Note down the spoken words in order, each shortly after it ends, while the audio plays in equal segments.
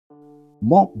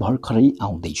म भर्खरै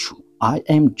आउँदैछु. I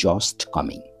am just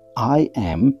coming. I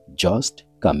am just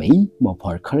coming. म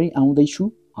भर्खरै आउँदैछु.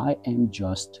 I am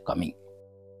just coming.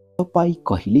 तपाईं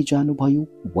कहिले जानुभयो?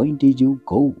 When did you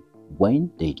go?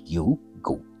 When did you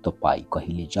go? तपाईं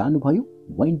कहिले जानुभयो?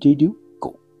 When did you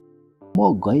go?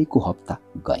 म गएको हप्ता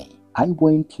गएँ. I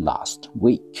went last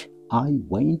week. I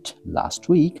went last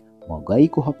week. म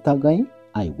गएको हप्ता गएँ.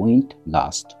 I went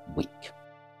last week.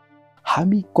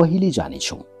 हामी कहिले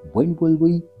जानेछौँ? When will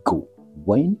we go?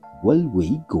 When will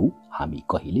we go? हामी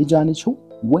कहिले जानेछौँ?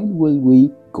 When will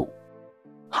we go?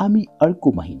 हामी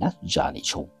अर्को महिना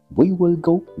जानेछौँ. We will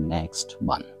go next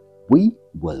month. We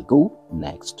will go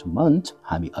next month.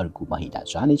 हामी अर्को महिना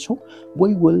जानेछौँ.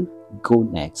 We will go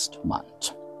next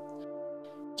month.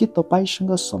 के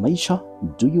तपाईसँग समय छ?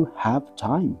 Do you have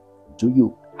time? Do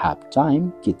you have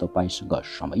time? के तपाईसँग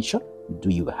समय छ? Do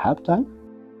you have time?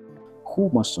 हो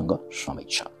मसँग समय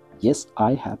छ. Yes,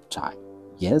 I have time.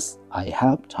 Yes, I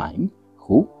have time.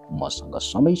 हो मसँग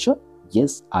समय छ.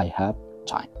 Yes, I have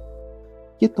time.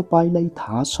 के तपाईलाई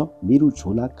थाहा छ मेरो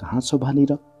झोला कहाँ छ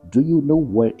भनेर? Do you know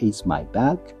where is my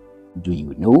bag? Do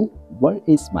you know where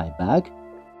is my bag?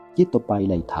 के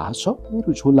तपाईलाई थाहा छ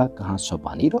मेरो झोला कहाँ छ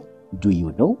भनेर? Do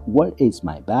you know where is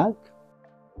my bag?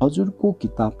 हजुरको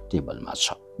किताब टेबलमा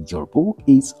छ. Your book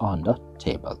is on the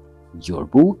table. Your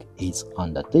book is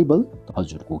on the table.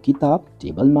 हजुरको किताब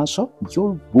टेबलमा छ.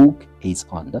 Your book is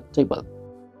on the table.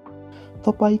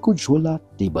 तपाईको झोला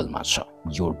टेबलमा छ.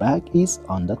 Your bag is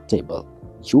on the table.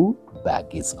 Your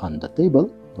bag is on the table.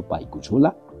 तपाईको झोला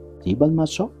टेबलमा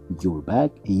छ. Your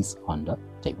bag is on the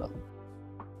table.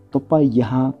 तपाई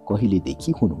यहाँ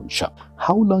कहिलेदेखि हुनुहुन्छ?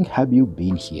 How long have you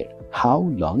been here? How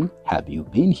long have you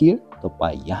been here?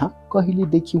 तपाई यहाँ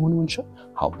कहिलेदेखि हुनुहुन्छ?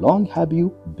 How long have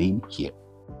you been here?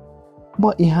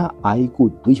 म यहाँ आएको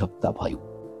 2 हप्ता भयो.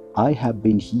 I have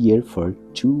been here for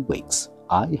 2 weeks.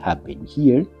 I have been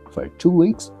here for 2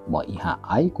 weeks. म यहाँ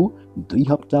आएको 2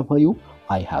 हप्ता भयो.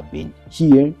 I have been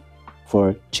here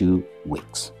for 2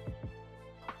 weeks.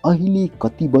 अहिले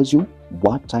कति बज्यो?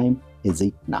 What time is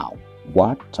it now?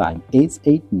 What time is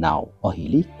it now?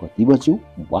 अहिले कति बज्यो?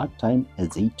 What time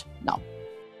is it now?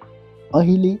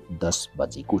 अहिले 10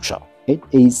 बजेको छ. It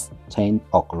is 10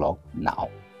 o'clock now.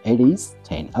 It is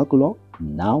 10 o'clock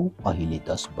now. अहिले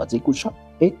 10 बजेको छ.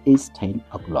 It is 10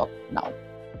 o'clock now.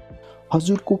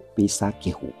 हजुरको पेशा के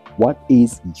हो? What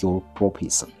is your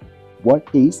profession?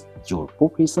 What is your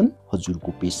profession?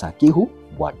 हजुरको पेशा के हो?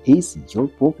 What is your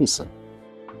profession?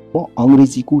 म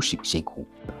अंग्रेजीको शिक्षक हुँ.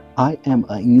 I am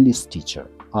an English teacher.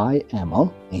 I am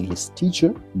an English teacher.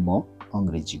 म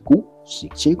अंग्रेजीको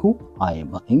शिक्षक हुँ. I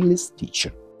am an English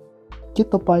teacher. के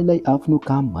तपाईलाई आफ्नो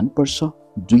काम मन पर्छ?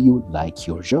 Do you like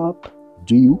your job?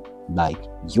 Do you like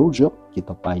your job? के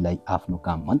तपाईलाई आफ्नो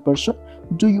काम मन पर्छ?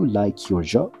 Do you like your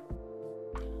job?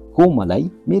 हो मलाई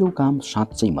मेरो काम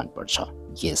साँच्चै मन पर्छ.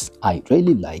 Yes, I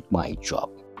really like my job.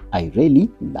 I really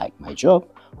like my job.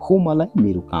 हो मलाई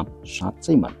मेरो काम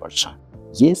साँच्चै मन पर्छ.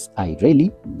 Yes, I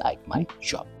really like my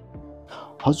job.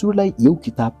 हजुरलाई यो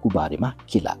किताबको बारेमा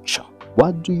के लाग्छ?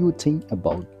 What do you think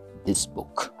about this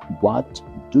book? What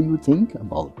do you think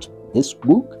about this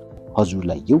book?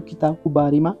 हजुरलाई यो किताबको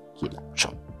बारेमा के लाग्छ?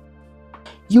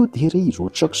 यो धेरै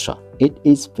रोचक छ. It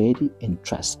is very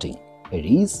interesting. It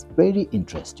is very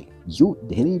interesting. यो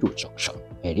धेरै रोचक छ.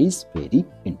 It is very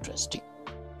interesting.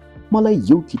 मलाई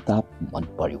यो किताब मन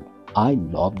पर्यो. I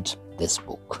loved this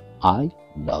book. I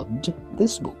loved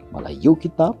this book. मलाई यो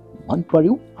किताब मन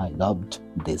पर्यो. I loved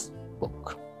this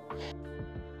book.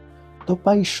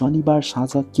 तपाई शनिबार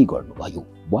साँझ के गर्नुभयो?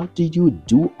 What did you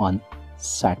do on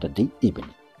Saturday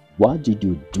evening? What did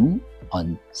you do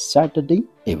on Saturday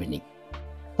evening?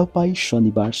 तपाई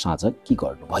शनिबार साँझ के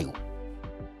गर्नुभयो?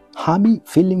 हामी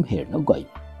फिल्म हेर्न गयौँ.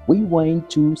 We went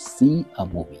to see a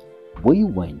movie. We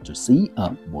went to see a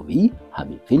movie.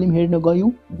 हामी फिल्म हेर्न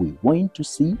गयौँ. We went to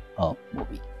see a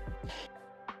movie.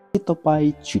 के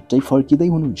तपाई छिट्टै फर्किँदै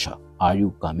हुनुहुन्छ? Are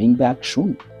you coming back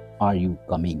soon? Are you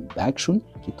coming back soon?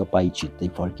 के तपाई छिट्टै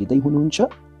फर्किँदै हुनुहुन्छ?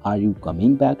 Are you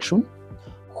coming back soon?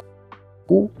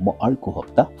 हो म अर्को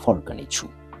हप्ता फर्कने छु.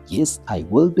 Yes, I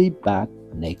will be back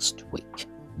next week.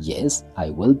 Yes, I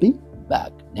will be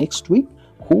back next week.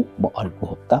 हो म अर्को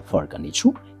हप्ता फर्कने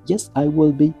छु. Yes, I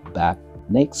will be back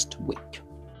next week.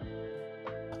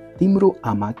 तिम्रो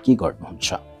आमा के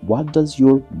गर्नुहुन्छ? What does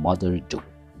your mother do?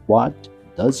 What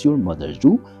does your mother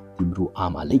do? तिम्रो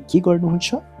आमाले के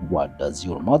गर्नुहुन्छ? What does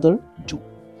your mother do?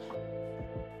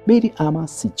 मेरी आमा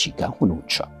शिक्षिका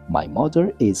हुनुहुन्छ. My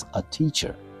mother is a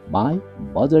teacher. My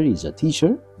mother is a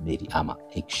teacher. मेरी आमा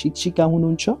एक शिक्षिका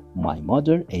हुनुहुन्छ. My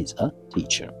mother is a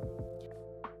teacher.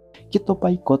 के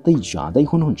तपाई कतै जाँदै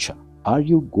हुनुहुन्छ? Are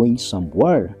you going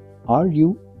somewhere? Are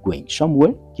you going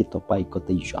somewhere? के तपाईं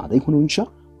कतै जाँदै हुनुहुन्छ?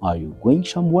 Are you going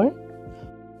somewhere?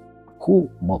 हो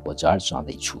म बजार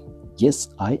जाँदै छु. Yes,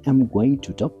 I am going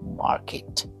to the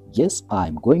market. Yes, I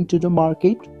am going to the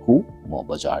market. हो म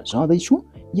बजार जाँदै छु.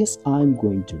 Yes, I am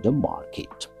going to the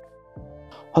market.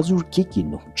 हजुर के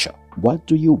किन्नुहुन्छ? What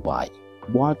do you buy?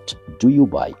 What do you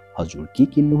buy? हजुर के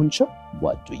किन्नुहुन्छ?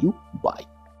 What do you buy?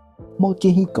 म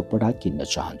केही कपडा किन्न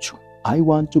चाहन्छु. I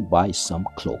want to buy some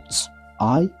clothes.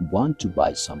 I want to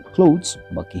buy some clothes.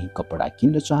 म केही कपडा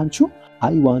किन्न चाहन्छु.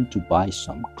 I want to buy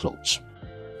some clothes.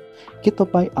 के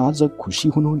तपाईं आज खुसी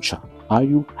हुनुहुन्छ? Are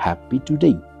you happy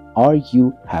today? Are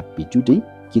you happy today?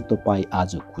 के तपाईं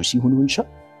आज खुसी हुनुहुन्छ?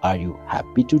 Are you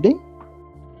happy today?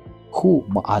 हो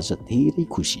म आज धेरै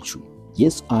खुसी छु.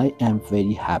 Yes, I am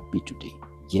very happy today.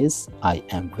 Yes, I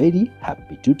am very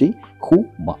happy today. हो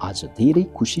म आज धेरै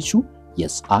खुसी छु.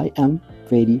 Yes, I am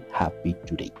very happy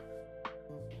today.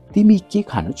 तिमी के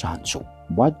खान चाहन्छौ?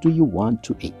 What do you want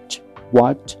to eat?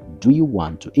 What do you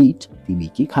want to eat? तिमी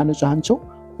के खान चाहन्छौ?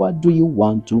 What do you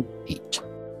want to eat?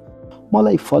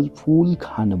 मलाई फलफूल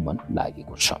खान मन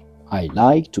लागेको छ. I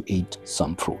like to eat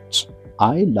some fruits.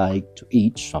 I like to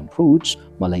eat some fruits.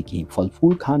 मलाई केही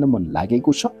फलफूल खान मन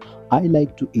लागेको छ. I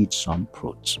like to eat some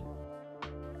fruits.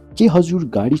 के हजुर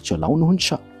गाडी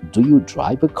चलाउनुहुन्छ? Do you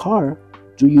drive a car?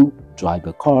 Do you drive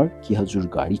a car? के हजुर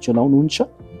गाडी चलाउनुहुन्छ?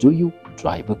 Do you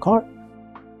drive a car?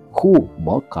 हो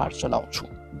म कार चलाउँछु.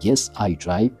 Yes, I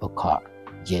drive a car.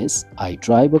 Yes, I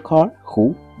drive a car.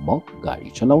 हो म गाडी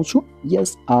चलाउँछु.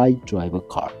 Yes, I drive a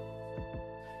car.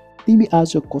 तिमी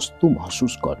आज कस्तो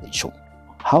महसुस गर्दैछौ?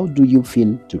 How do you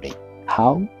feel today?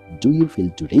 How do you feel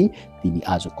today? तिमी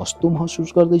आज कस्तो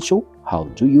महसुस गर्दैछौ? How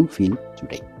do you feel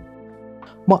today?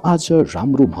 म आज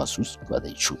राम्रो महसुस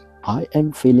गर्दैछु. I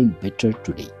am feeling better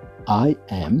today. I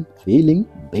am feeling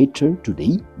better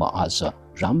today. म आज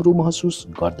राम्रो महसुस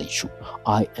गर्दैछु.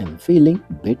 I am feeling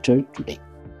better today.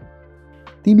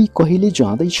 तिमी कहिले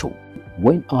जाँदैछौ?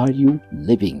 When are you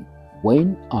leaving?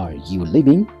 When are you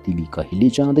leaving? तिमी कहिले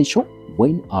जाँदैछौ?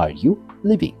 When are you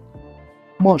leaving?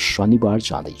 म शनिबार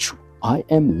जाँदैछु. I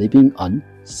am leaving on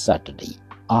Saturday.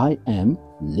 I am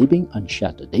leaving on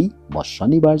Saturday. म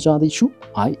शनिबार जाँदैछु.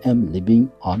 I am leaving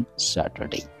on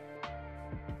Saturday.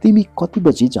 तिमी कति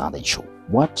बजे जाँदैछौ?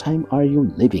 What time are you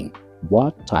leaving?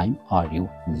 What time are you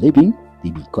leaving?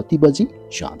 तिमी कति बजे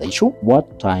जाँदैछौ?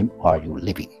 What time are you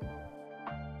leaving?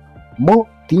 म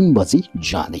 3 बजे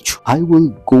जाँदैछु. I will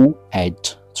go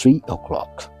at 3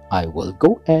 o'clock. I will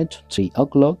go at 3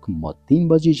 o'clock. म 3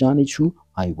 बजे जानेछु.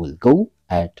 I will go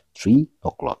at 3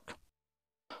 o'clock.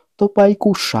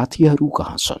 तपाईको साथीहरू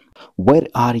कहाँ छन्? Where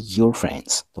are your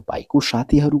friends? तपाईको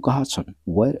साथीहरू कहाँ छन्?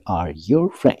 Where are your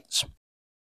friends?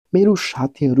 मेरो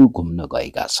साथीहरू घुम्न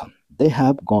गएका छन्. They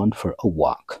have gone for a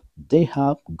walk. They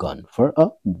have gone for a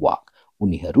walk.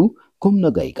 उनीहरू घुम्न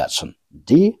गएका छन्.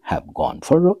 They have gone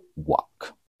for a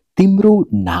walk. तिम्रो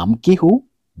नाम के हो?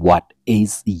 What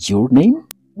is your name?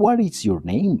 What is your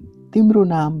name? तिम्रो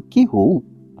नाम के हो?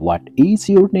 What is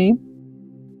your name?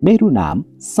 मेरो नाम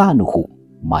सानु हो.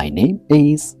 My name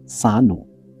is Sanu.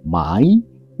 My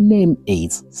name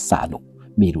is Sanu.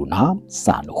 मेरो नाम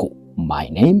सानु हो. My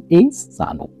name is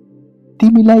Sanu.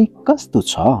 तिमीलाई कस्तो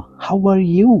छ? How are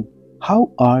you?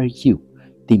 How are you?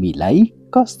 तिमीलाई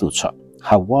कस्तो छ?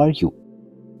 How are you?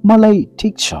 मलाई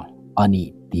ठीक छ. अनि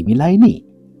तिमीलाई नि?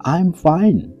 I'm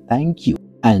fine, thank you.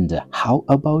 And how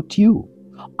about you?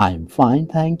 I'm fine,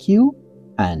 thank you.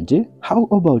 And how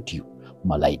about you?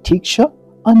 मलाई ठीक छ.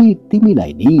 अनि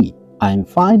तिमीलाई नि? I'm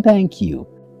fine, thank you.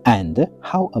 And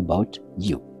how about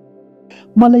you?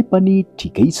 मलाई पनि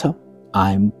ठिकै छ.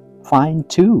 I'm fine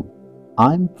too.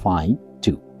 I'm fine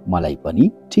too. मलाई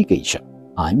पनि ठिकै छ.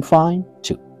 I'm fine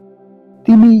too.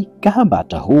 तिमी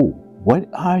कहाँबाट हो? Where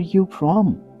are you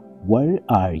from? Where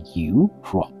are you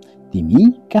from? तिमी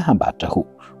कहाँबाट हो?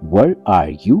 Where are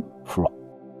you from?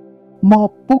 म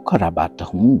पोखराबाट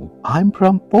हुँ. I'm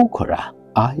from Pokhara.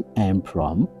 I am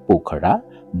from Pokhara.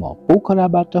 म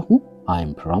पोखराबाट हुँ.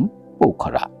 I'm from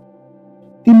Pokhara.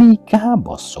 तिमी कहाँ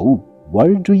बस्छौ?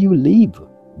 Where do you live?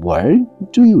 Where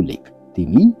do you live?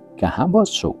 तिमी कहाँ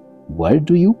बस्छौ? Where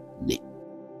do you live?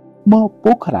 म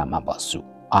पोखरामा बस्छु.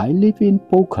 I live in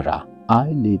Pokhara.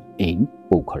 I live in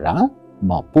Pokhara.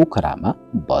 म पोखरामा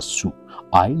बस्छु.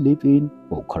 I live in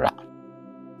Pokhara.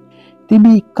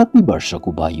 तिमी कति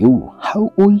वर्षको भयो? How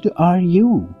old are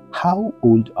you? How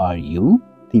old are you?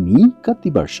 तिमी कति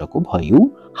वर्षको भयो?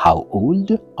 How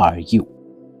old are you?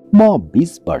 म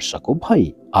 20 वर्षको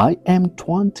भए. I am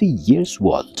 20 years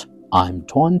old. I'm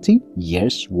 20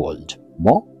 years old.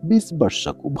 म 20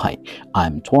 वर्षको भए.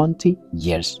 I'm 20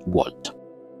 years old.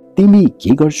 तिमी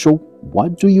के गर्छौ?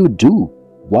 What do you do?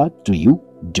 What do you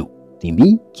do?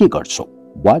 तिमी के गर्छौ?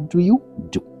 What do you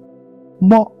do?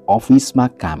 म अफिसमा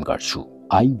काम गर्छु.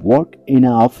 I work in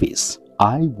an office.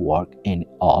 I work in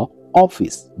a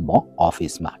office. म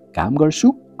अफिसमा काम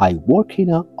गर्छु. I work in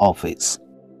an office.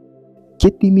 के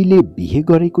तिमीले बिहे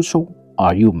गरेको छौ?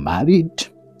 Are you married?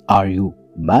 Are you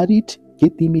married? के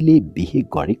तिमीले बिहे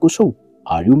गरेको छौ?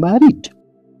 Are you married?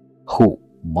 हो,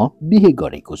 म बिहे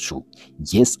गरेको छु.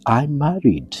 Yes, I'm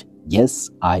married. Yes,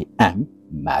 I am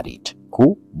married.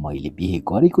 हो, मैले बिहे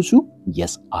गरेको छु.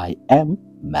 Yes, I am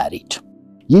married.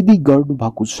 यदि गर्नु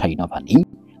भएको छैन भने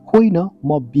होइन,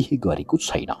 म बिहे गरेको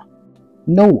छैन.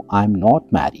 No, I'm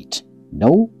not married.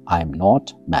 No, I'm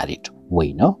not married.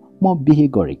 होइन, म बिहे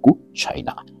गरेको छैन.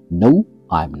 No,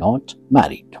 I'm not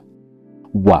married.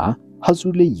 वा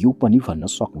हजुरले यो पनि भन्न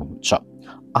सक्नुहुन्छ.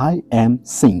 I am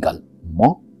single.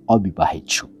 म अविवाहित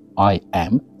छु. I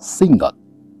am single.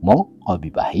 म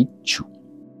अविवाहित छु.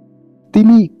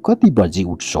 तिमी कति बजे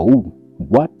उठ्छौ?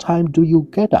 What time do you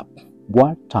get up?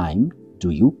 What time do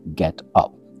you get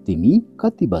up? तिमी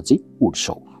कति बजे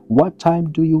उठ्छौ? What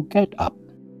time do you get up?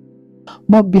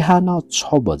 म बिहान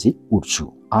 6 बजे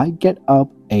उठ्छु. I get up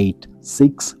at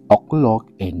 6 o'clock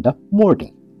in the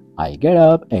morning. I get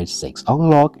up at 6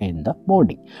 o'clock in the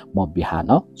morning. म बिहान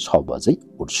 6 बजे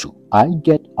उठ्छु. I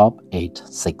get up at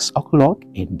 6 o'clock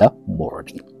in the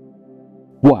morning.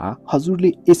 वा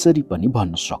हजुरले यसरी पनि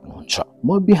भन्न सक्नुहुन्छ.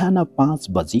 म बिहान 5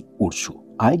 बजे उठ्छु.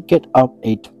 I get up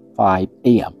at 5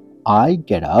 a.m. I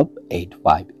get up at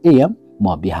 5 a.m.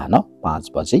 म बिहान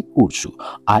 5 बजे उठ्छु.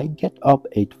 I get up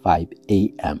at 5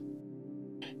 a.m.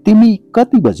 तिमी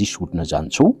कति बजे सुत्न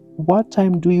जान्छौ? What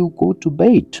time do you go to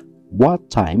bed? What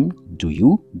time do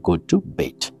you go to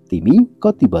bed? तिमी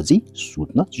कति बजे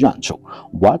सुत्न जान्छौ?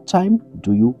 What time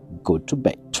do you go to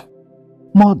bed?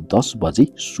 म 10 बजे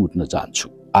सुत्न जान्छु.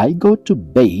 I go to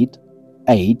bed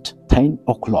at 10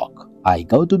 o'clock. I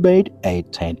go to bed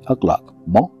at 10 o'clock.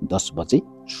 म 10 बजे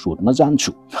सुत्न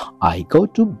जान्छु. I go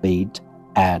to bed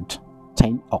at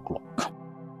 10 o'clock.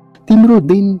 तिम्रो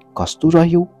दिन कस्तो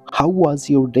रह्यो? How was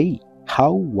your day?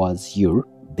 How was your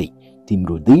day?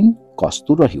 तिम्रो दिन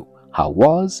कस्तो रह्यो? How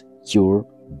was your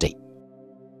day?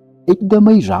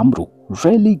 एकदमै राम्रो.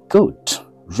 Really good.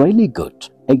 Really good.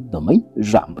 एकदमै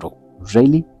राम्रो.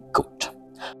 Really good.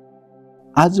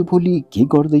 आजभोलि के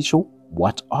गर्दैछौ?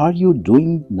 What are you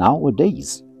doing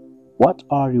nowadays? What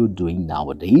are you doing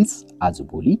nowadays?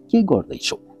 आजभोलि के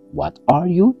गर्दैछौ? What are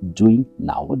you doing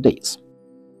nowadays?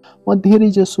 म धेरै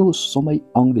जसो समय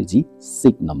अंग्रेजी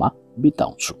सिक्नमा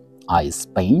बिताउँछु. I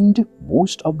spend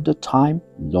most of the time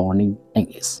learning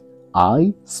English.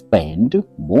 I spend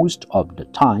most of the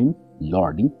time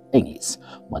learning English.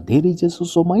 म धेरै जसो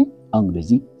समय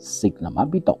अंग्रेजी सिक्नमा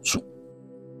बिताउँछु.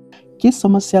 के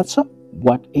समस्या छ?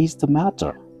 What is the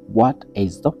matter? What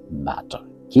is the matter?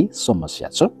 के समस्या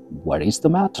छ? What is the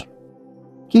matter?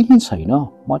 केही छैन,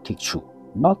 म ठिक छु.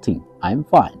 Nothing, I'm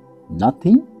fine.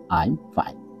 Nothing, I'm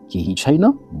fine. केही छैन,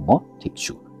 म ठिक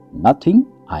छु. Nothing,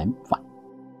 I'm fine.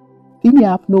 तिमी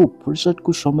आफ्नो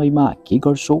फुर्सदको समयमा के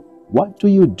गर्छौ? What do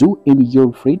you do in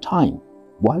your free time?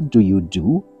 What do you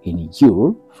do in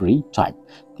your free time?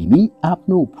 तिमी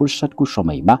आफ्नो फुर्सदको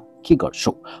समयमा के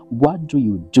गर्छौ? What do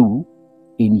you do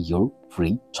in your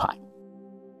free time?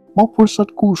 म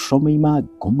फुर्सदको समयमा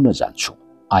घुम्न जान्छु.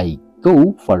 I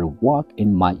go for a walk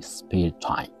in my spare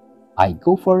time. I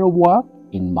go for a walk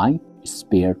in my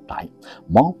spare time.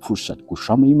 म फुर्सदको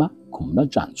समयमा घुम्न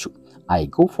जान्छु. I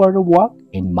go for a walk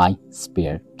in my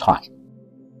spare time.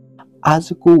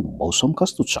 आजको मौसम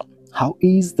कस्तो छ? How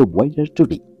is the weather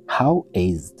today? How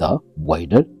is the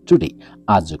weather today?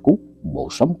 आजको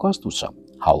मौसम कस्तो छ?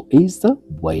 How is the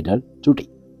weather today?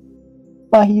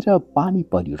 बाहिर पानी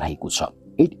परिरहेको छ.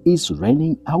 It is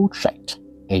raining outside.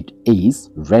 It is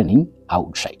raining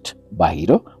outside.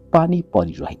 बाहिर पानी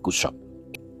परिरहेको छ.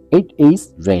 It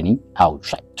is raining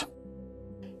outside.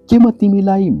 के म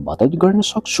तिमीलाई मद्दत गर्न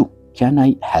सक्छु? Can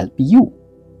I help you?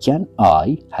 Can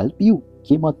I help you?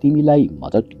 के म तिमीलाई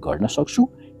मद्दत गर्न सक्छु?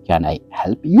 Can I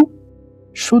help you?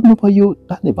 सोध्नुभयो,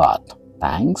 धन्यवाद.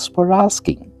 Thanks for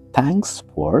asking. Thanks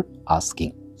for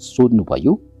asking.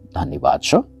 सोध्नुभयो, धन्यवाद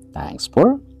छ. Thanks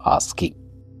for asking.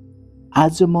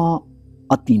 आज म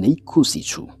अति नै खुसी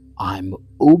छु. I'm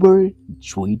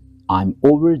overjoyed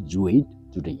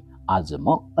today. आज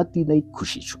म अति नै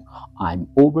खुसी छु. I'm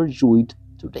overjoyed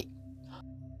today.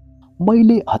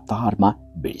 मैले हतारमा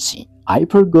बिर्सेँ. I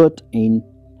forgot in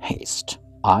haste.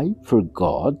 I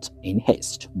forgot in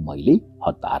haste. मैले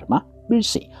हतारमा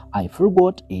बिर्सेँ. I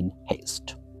forgot in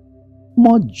haste.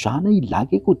 म जानै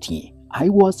लागेको थिएँ. I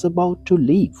was about to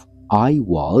leave. I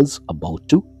was about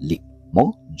to leave.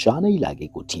 म जानै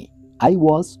लागेको थिएँ. I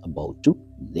was about to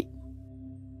leave.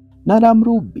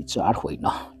 नराम्रो विचार होइन,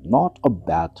 not a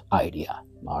bad idea,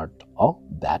 not a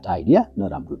bad idea,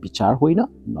 नराम्रो विचार होइन,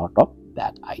 not a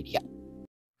bad idea.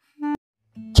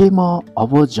 के म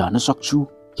अब जान सक्छु?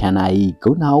 Can I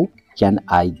go now? Can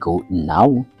I go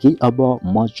now? के अब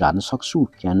म जान सक्छु?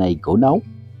 Can I go now?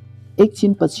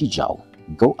 एकछिनपछि जाऊ.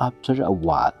 Go after a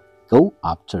while. Go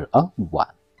after a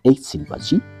while.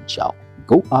 एकछिनपछि जाऊ.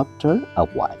 Go after a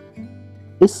while.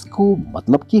 यसको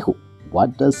मतलब के हो?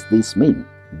 What does this mean?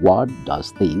 What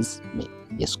does this mean?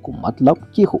 यसको मतलब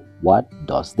के हो? What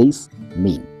does this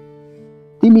mean?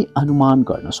 तिमी अनुमान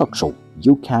गर्न सक्छौ.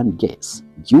 You can guess.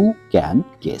 You can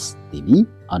guess. तिमी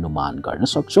अनुमान गर्न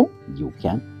सक्छौ. You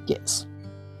can guess.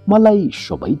 मलाई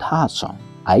सबै थाहा छ.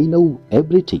 I know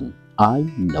everything. I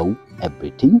know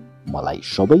everything. मलाई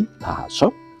सबै थाहा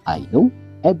छ. I know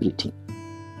everything.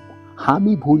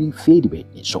 हामी भोलि फेरि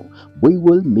भेट्नेछौँ. We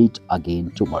will meet again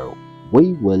tomorrow.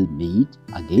 We will meet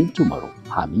again tomorrow.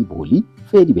 हामी भोलि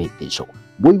फेरि भेट्नेछौँ.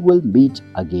 We will meet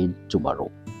again tomorrow.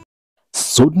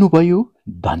 सोध्नुभयो?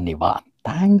 धन्यवाद.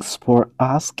 Thanks for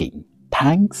asking.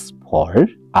 Thanks for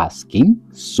asking.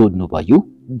 सोध्नुभयो?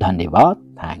 धन्यवाद.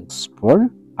 Thanks for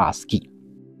asking.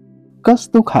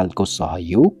 कस्तो खालको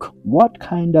सहयोग? What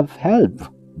kind of help?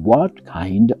 What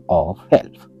kind of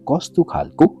help? कस्तो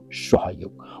खालको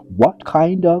सहयोग? What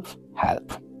kind of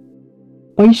help?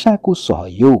 पैसाको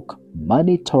सहयोग.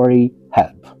 Monetary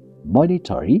help.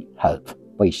 Monetary help.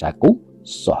 पैसाको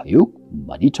सहयोग.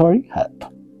 Monetary help.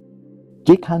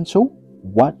 के खान्छौ?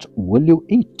 What will you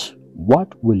eat?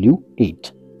 What will you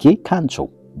eat? के खान्छौ?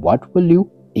 What will you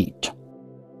eat?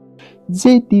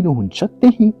 जे दिनुहुन्छ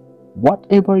त्यही.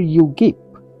 Whatever you give.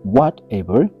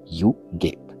 Whatever you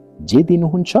give. जे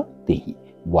दिनुहुन्छ त्यही.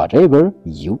 Whatever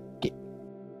you give.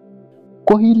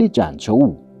 कहिले जान्छौ?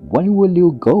 When will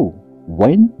you go?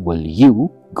 When will you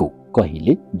go?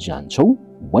 कहिले जान्छौ?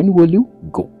 When will you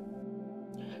go?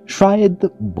 शायद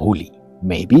भोलि.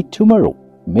 Maybe tomorrow.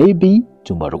 Maybe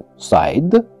tomorrow.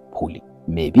 शायद भोलि.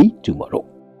 Maybe tomorrow.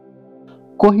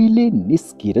 कहिले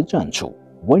निस्केर जान्छौ?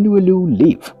 When will you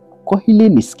leave? कहिले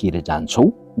निस्केर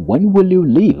जान्छौ? When will you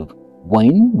leave?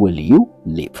 When will you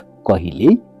leave?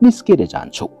 कहिले निस्केर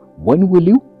जान्छौ? When will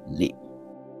you leave?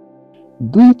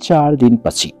 2-4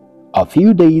 दिनपछि. A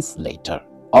few days later.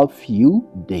 A few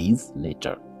days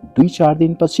later. 2-4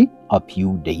 दिनपछि. A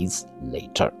few days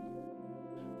later.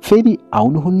 फेरि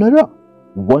आउनुहुन्न र?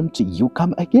 Won't you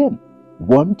come again?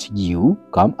 Won't you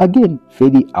come again?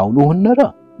 फेरि आउनुहुन्न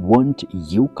र? Won't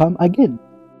you come again?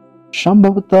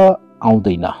 सम्भवतः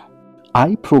आउँदैन.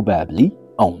 I probably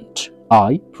won't.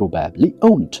 I probably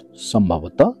won't.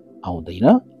 सम्भवतः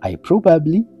आउँदैन. I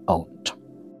probably won't.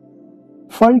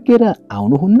 फर्केर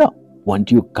आउनुहुन्न?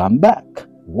 Won't you come back?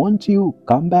 Won't you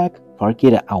come back?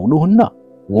 फर्केर आउनुहुन्न?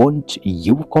 Won't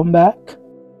you come back?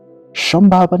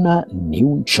 सम्भावना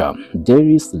न्यून छ. There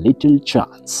is little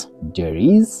chance. There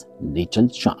is little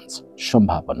chance.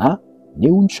 सम्भावना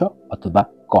न्यून छ अथवा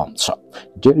कम छ.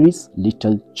 There is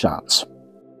little chance.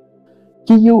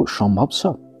 के यो सम्भव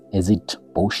छ? Is it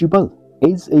possible?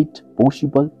 Is it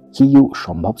possible? के यो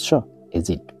सम्भव छ? Is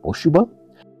it possible?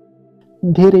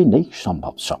 धेरै नै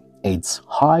सम्भव छ. It's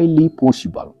highly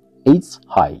possible. It's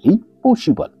highly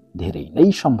possible. धेरै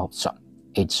नै सम्भव छ.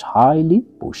 It's highly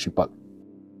possible.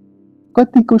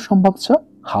 कतिको सम्भव छ?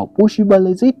 How possible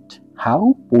is it?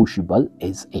 How possible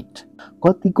is it?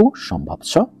 कतिको सम्भव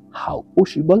छ? How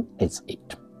possible is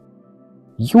it?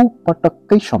 यो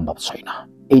पटक्कै सम्भव छैन.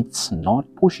 It's not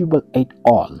possible at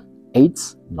all.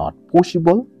 It's not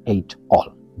possible at all.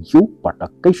 यो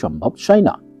पटक्कै सम्भव छैन.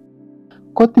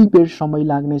 कति बेर समय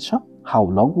लाग्नेछ? How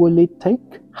long will it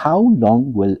take? How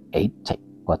long will it take?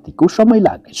 कतिको समय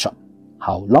लाग्नेछ?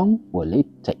 How long will it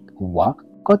take? वा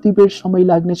कति बेर समय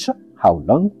लाग्नेछ? How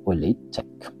long will it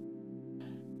take?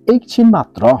 एकछिन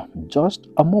मात्र. Just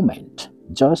a moment.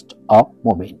 Just a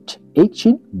moment.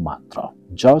 एकछिन मात्र.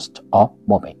 Just a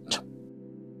moment.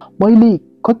 मैले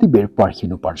कति बेर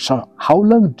पर्खिनु पर्छ? How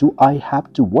long do I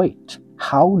have to wait?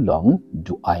 How long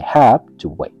do I have to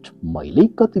wait? मैले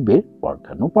कति बेर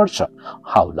पर्खिनु पर्छ?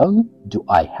 How long do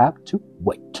I have to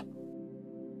wait?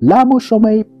 लामो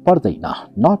समय पर्दैन.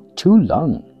 Not too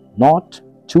long. Not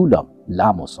too long.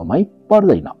 लामो समय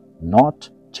पर्दैन. Not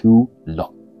too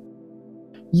long.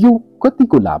 यो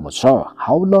कतिको लामो छ?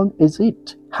 How long is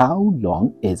it? How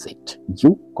long is it?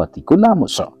 यो कतिको लामो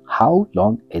छ? How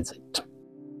long is it?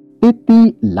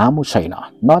 त्यति लामो छैन.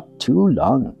 Not too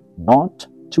long. Not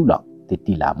too long.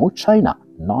 त्यति लामो छैन.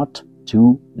 Not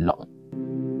too long.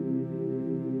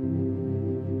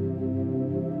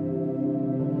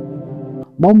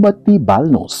 मोमबत्ती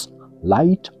बाल्नुहोस्.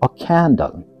 Light a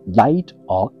candle. Light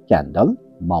a candle.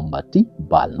 Mombatti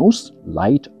balnus.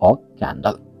 Light a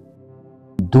candle.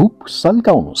 धूप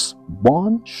सल्काउनुस्.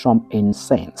 Burn some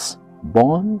incense.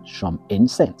 Burn some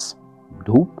incense.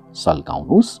 धूप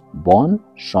सल्काउनुस्. Burn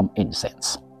some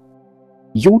incense.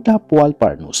 एउटा प्वाल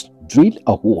पार्नुस्. Drill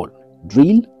a hole.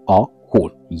 Drill a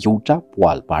hole. एउटा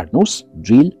प्वाल पार्नुस्.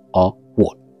 Drill a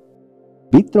hole.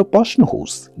 भित्र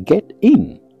पस्नुहोस्. Get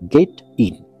in. Get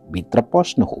in. भित्र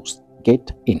पस्नुहोस्.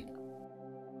 Get in.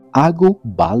 आगो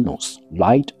बाल्नुस्.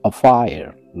 Light a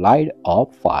fire. Light a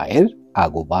fire.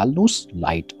 आगो बाल्नुस्.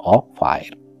 Light a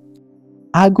fire.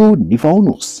 आगो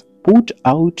निभाउनुस्. Put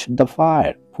out the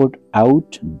fire. Put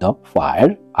out the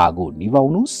fire. आगो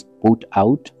निभाउनुस्. Put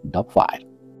out the fire.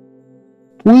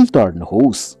 Pool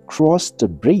तर्नुहोस्. Cross the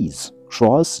bridge.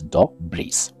 Cross the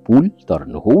bridge. Pool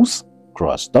तर्नुहोस्.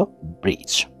 Cross the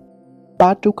bridge.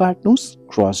 बाटो काट्नुस्.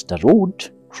 Cross the road.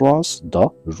 Cross the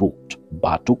road.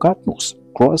 बाटो काट्नुस्.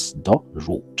 Cross the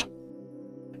road.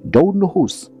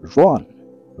 दौड्नुहोस्. Run.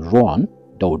 Run.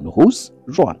 दौड्नुहोस्.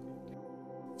 Run.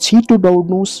 छिटो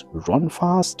दौड्नुहोस्. Run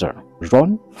faster.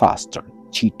 Run faster.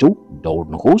 छिटो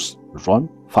दौड्नुहोस्. Run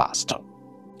faster.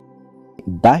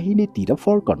 दाहिनेतिर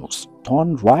फर्कनुहोस्.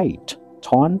 Turn right.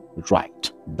 Turn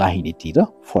right. दाहिनेतिर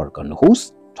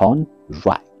फर्कनुहोस्. Turn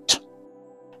right.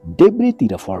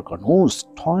 देब्रेतिर फर्कनुहोस्.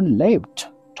 Turn left.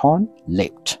 Turn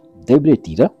left.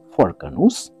 देब्रेतिर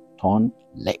फर्कनुहोस्. Turn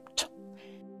left.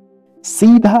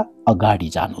 सीधा अगाडि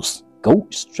जानुहोस्. Go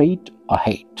straight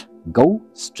ahead. Go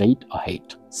straight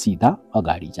ahead. सीधा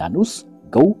अगाडि जानुहोस्.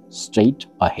 Go straight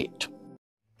ahead.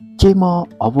 के म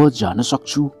अब जान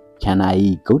सक्छु? Can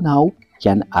I go now?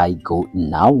 Can I go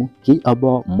now? के अब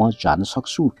म जान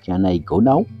सक्छु? Can I go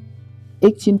now?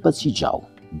 एकछिनपछि जाऊ.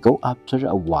 Go after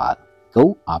a while.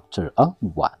 Go after a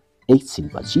while.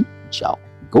 एकछिनपछि जाऊ.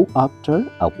 Go after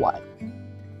a while.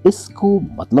 यसको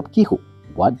मतलब के हो?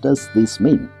 What does this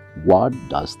mean? What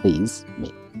does this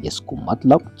mean? यसको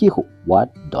मतलब के हो? What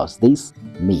does this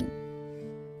mean?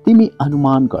 तिमी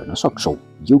अनुमान गर्न सक्छौ.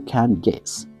 You can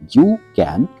guess. You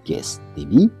can guess.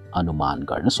 तिमी अनुमान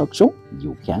गर्न सक्छौ.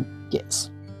 You can guess.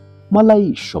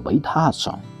 मलाई सबै थाहा छ.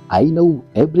 I know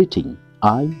everything.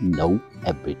 I know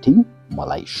everything.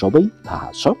 मलाई सबै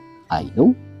थाहा छ. I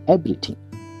know everything.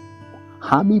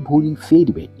 हामी भोलि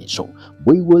फेरि भेट्नेछौँ.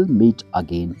 We will meet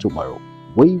again tomorrow.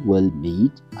 We will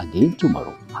meet again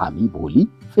tomorrow. हामी भोलि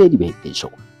फेरि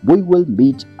भेट्नेछौँ. We will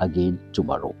meet again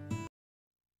tomorrow.